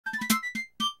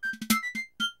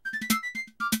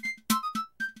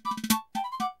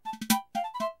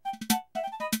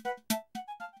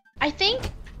I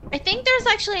think there's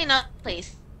actually another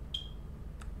place.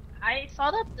 I saw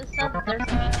that this said that there's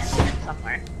an entrance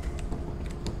somewhere.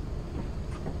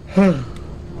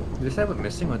 Did I have a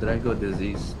missing or did I go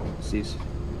disease? Disease.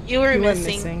 You were You went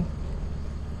missing. missing.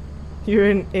 You're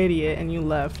an idiot and you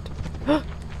left.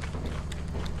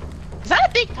 Is that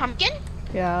a big pumpkin?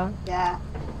 Yeah. Yeah.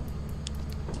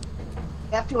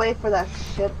 You have to wait for that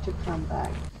ship to come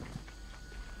back.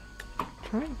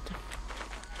 Trying to.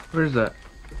 Where's that?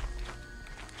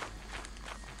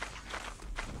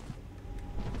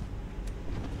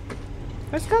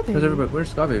 Where's Scott Where's baby? everybody? Where's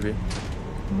Scott baby?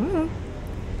 I don't know.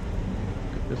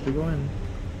 Guess we go in.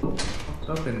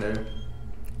 What's up in there?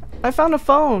 I found a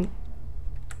phone.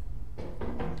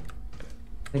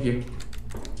 Thank you.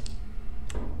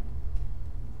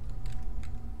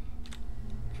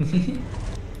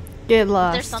 Get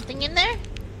lost. There's something in there?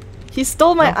 He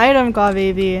stole my item, God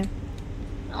baby. let's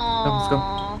go.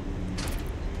 Aww.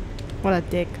 What a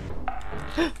dick.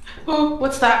 Oh,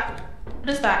 what's that? What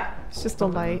is that? It's just a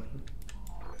light.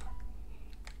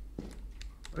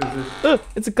 What is this? Ugh,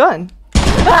 it's a gun.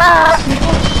 Oh It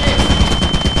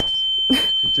shit!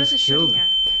 just Where's it killed. shooting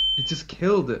at? It just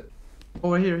killed it.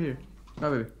 Oh, right here, here.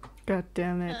 Scott baby. God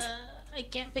damn it. I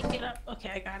can't pick it up. Okay,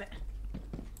 I got it.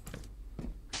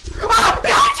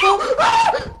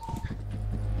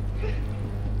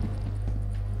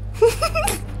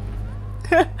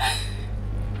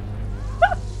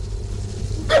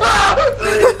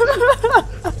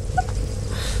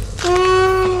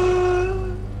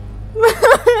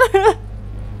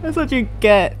 That's what you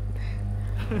get.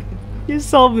 You're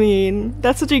so mean.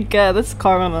 That's what you get. That's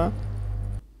karma.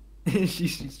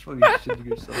 she's fucking shitting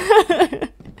herself.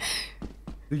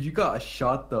 Dude, you got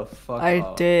shot the fuck I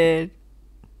up. did.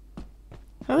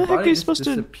 How the Why heck are did you it supposed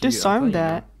to disappear? I'm disarm telling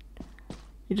that?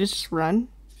 You just run?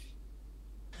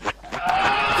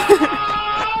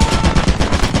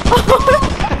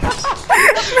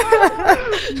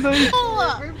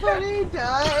 Oh, Everybody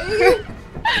die!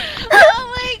 oh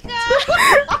my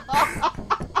god!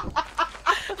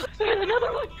 There's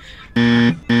another one!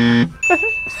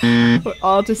 We're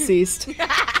all deceased.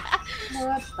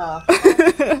 What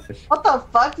the? What the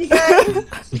fuck, you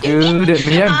guys? Dude,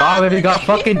 me and Bob baby got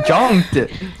fucking junked.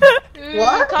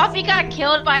 What? Coffee got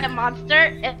killed by a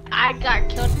monster, and I got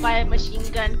killed by a machine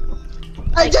gun.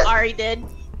 I Like just Ari did.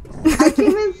 I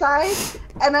came inside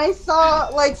and I saw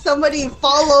like somebody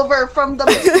fall over from the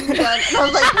machine gun, and I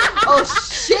was like, "Oh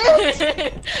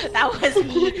shit!" That was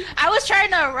me. I was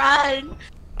trying to run.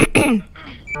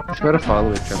 Try to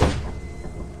follow each other.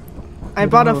 I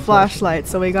brought a flashlight,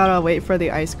 so we gotta wait for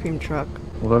the ice cream truck.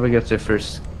 Whoever gets it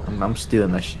first, I'm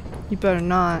stealing that shit. You better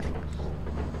not.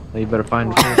 You better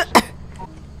find it first.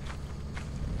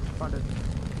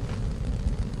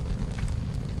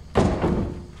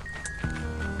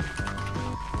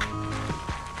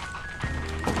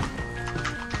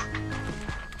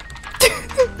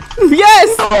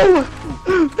 Yes!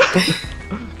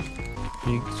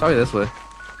 Sorry, this way.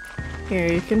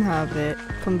 Here, you can have it.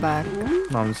 Come back.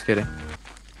 No, I'm just kidding.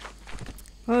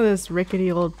 What is this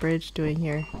rickety old bridge doing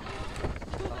here?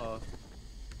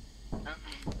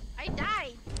 I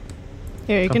died.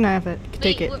 Here, you can have it. You can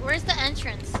take it. Where's the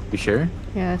entrance? You sure?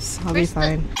 Yes, I'll Where's be the-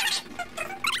 fine.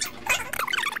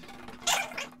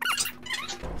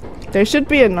 There should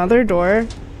be another door.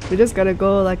 We just gotta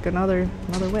go like another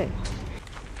way.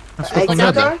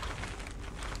 Exit door?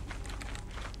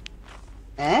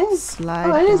 Eh? Slide.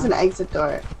 Oh, it is down. an exit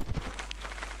door.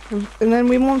 And then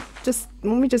we won't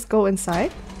we just go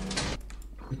inside?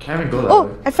 You can't even go that Oh,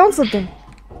 way. I found something.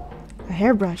 A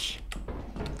hairbrush.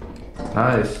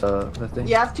 Nice, that thing.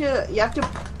 You have to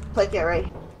click it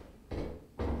right.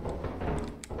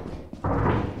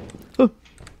 Oh,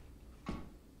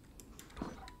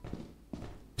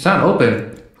 It's not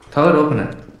open. Tell it to open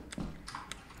it.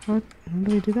 how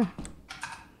do we do that?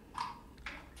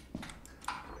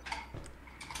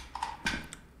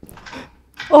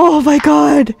 Oh my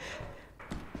god!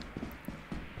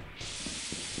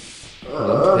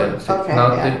 Hello? Yeah, see, okay,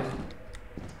 now yeah.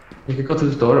 you could go to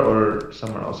this door or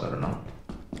somewhere else, I don't know.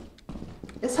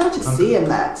 It's hard to see in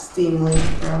that Steam Link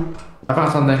room. I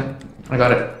found something. I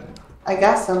got it. I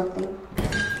got something.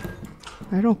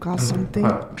 I don't got something.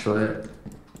 Actually,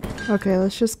 Okay,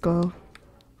 let's just go.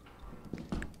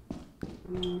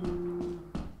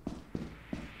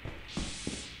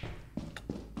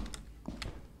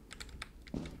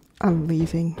 I'm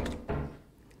leaving.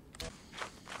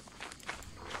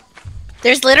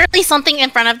 There's literally something in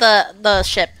front of the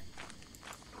ship.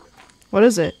 What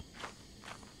is it?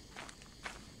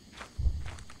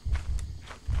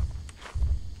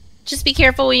 Just be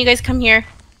careful when you guys come here.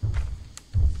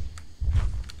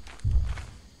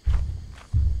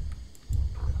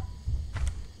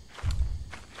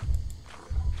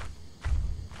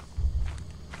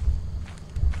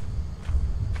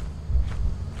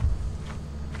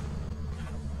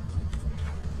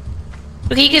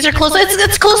 Okay, you guys are close.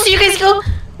 It's close. So you guys go.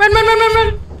 Run, run, run, run,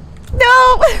 run.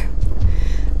 No!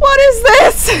 What is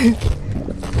this?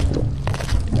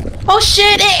 Oh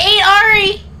shit! It ate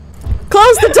Ari.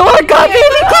 Close the door, God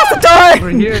baby! Close the door!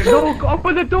 Over here. No,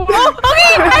 open the door. Oh,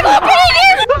 okay, I'm opening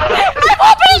it. I'm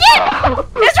opening it.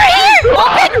 It's right here.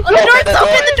 Open. The door's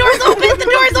open. The door's open. The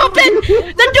door's open.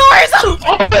 The door's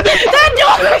open. The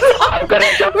door's open.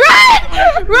 Run!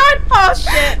 Run! Oh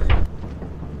shit!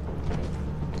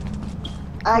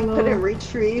 I couldn't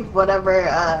retrieve whatever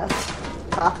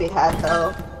Coffee had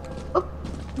though. Oh,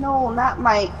 no, not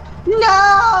my.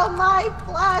 No, my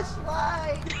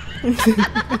flashlight.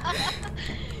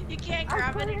 You can't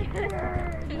grab it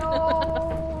again.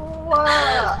 No,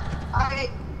 I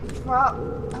dropped.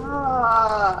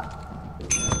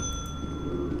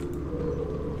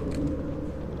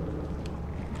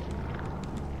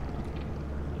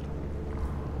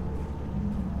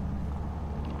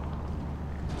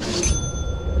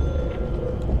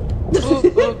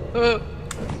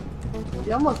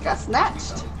 You almost got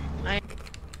snatched.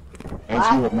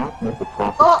 As you have not met the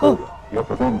profit quota, your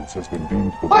performance has been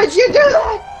deemed below. Why'd you do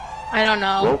that? I don't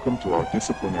know. Welcome to our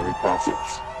disciplinary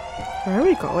process. Where are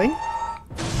we going?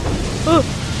 Oh,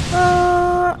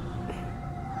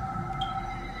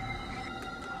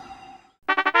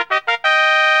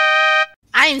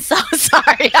 I'm so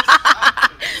sorry.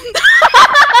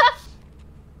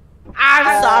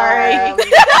 I'm sorry.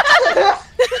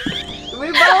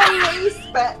 We've only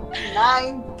spent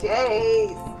 9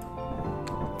 days.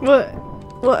 what?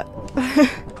 What?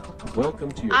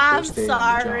 Welcome to your I'm first day on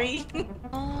the sorry. job.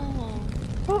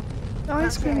 Oh. Oh,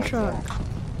 ice cream truck.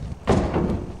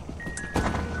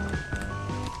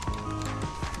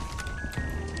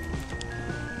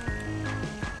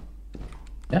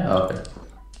 Yeah, okay.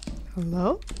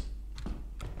 Hello?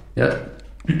 Yep.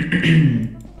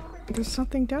 There's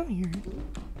something down here.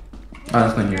 Oh,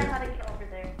 that's not here.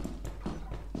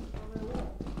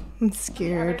 I'm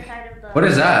scared. What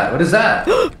is that? What is that?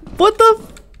 What the?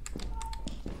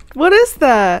 What is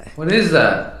that? What is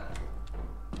that?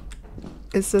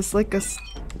 It's just like a.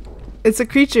 It's a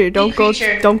creature. Don't go.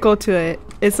 Don't go to it.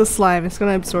 It's a slime. It's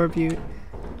gonna absorb you.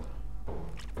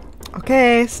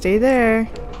 Okay, stay there.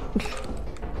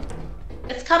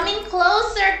 It's coming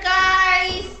closer,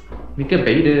 guys. We could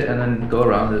bait it and then go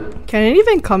around it. Can it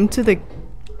even come to the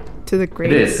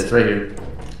grates? It is. It's right here.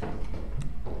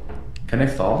 Can it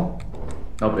fall?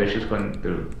 Nope, it's just going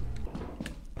through.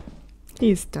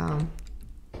 He's dumb.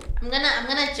 I'm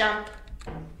gonna jump.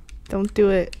 Don't do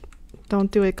it.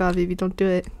 Don't do it, God baby. Don't do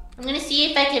it. I'm gonna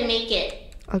see if I can make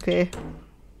it. Okay.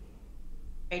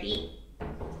 Ready?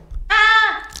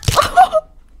 Ah!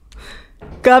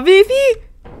 God baby.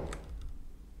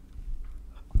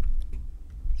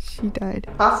 She died.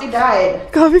 Coffee died.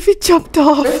 God baby jumped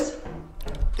off. This,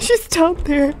 She's down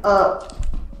there.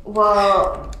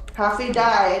 well, Coffee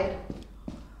died.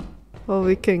 Well,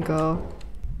 we can go.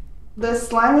 The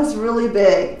slime is really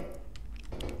big.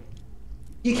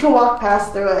 You can walk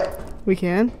past through it. We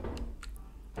can?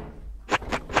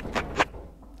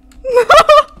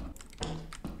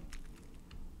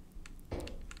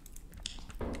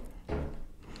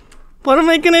 What am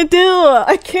I gonna do?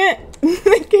 I can't.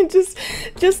 I can just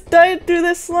die through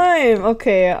the slime.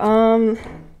 Okay. Oh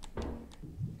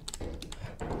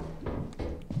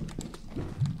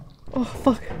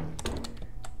fuck.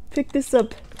 Pick this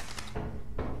up.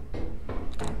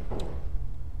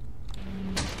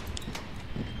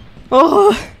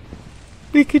 Oh,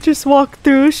 we could just walk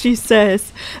through, she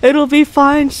says. It'll be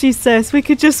fine, she says. We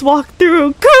could just walk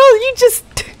through. Girl, you just,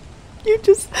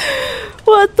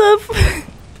 what the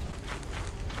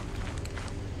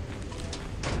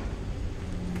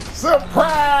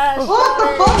Surprise! What the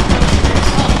fuck?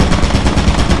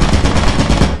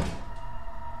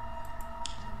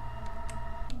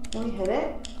 Can we hit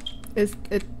it? Is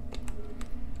it?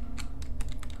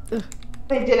 Ugh.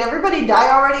 Wait, did everybody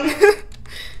die already?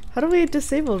 How do we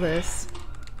disable this?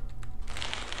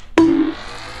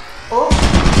 Oh.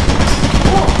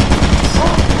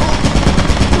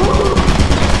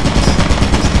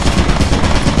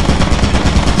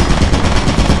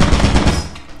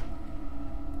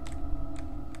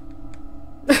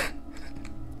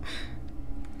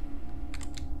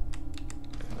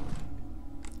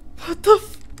 What the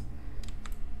f-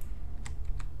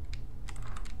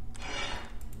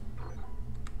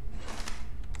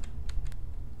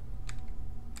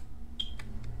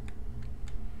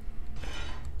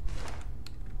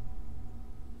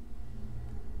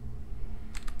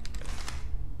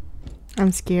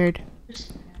 I'm scared.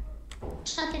 There's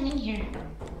nothing in here.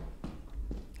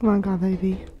 Come on, God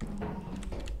baby.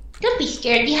 Don't be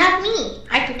scared. You have me.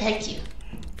 I protect you.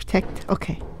 Detect.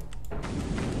 Okay.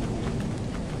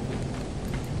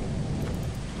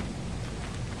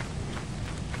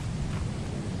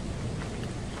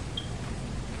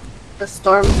 The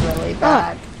storm's really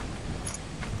bad.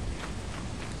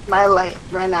 My light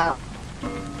ran out.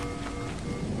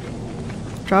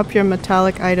 Drop your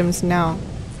metallic items now.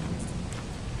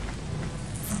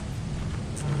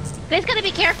 Guys, gotta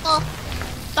be careful.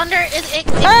 Thunder is it.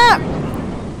 Ah!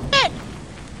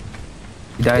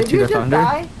 You died Did to you the just thunder?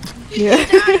 die?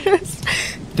 Yes.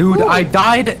 Dude, I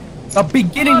died at the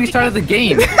beginning we started the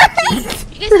game. You guys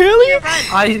Really?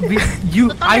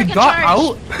 I got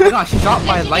out, I got shot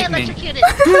by lightning. Electrocuted.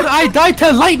 Dude, I died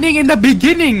to lightning in the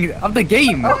beginning of the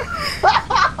game. I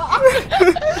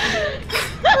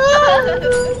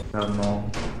don't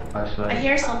know. I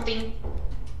hear something.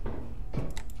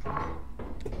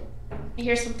 I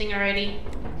hear something already.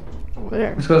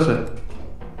 Where? Let's go this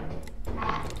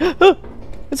way.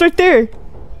 It's right there.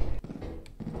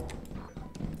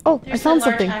 Oh, I There's found a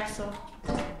large something. axle.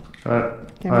 Alright.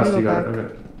 Okay, I'm gonna you go got back. it.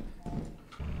 Okay.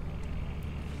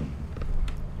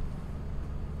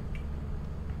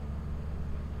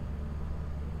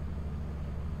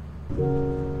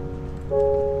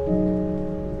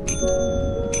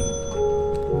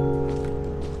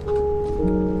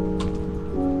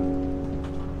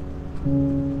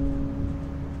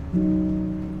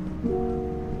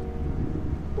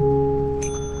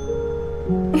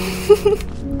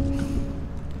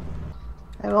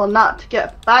 I will not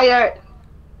get fired.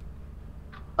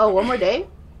 Oh, one more day?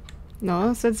 No,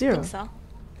 it said I 0. think so.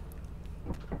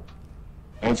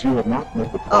 As you have not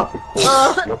met the profit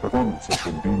quota, your performance has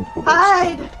been deemed below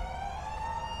Hide! standard.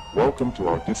 Welcome to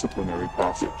our disciplinary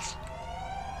process.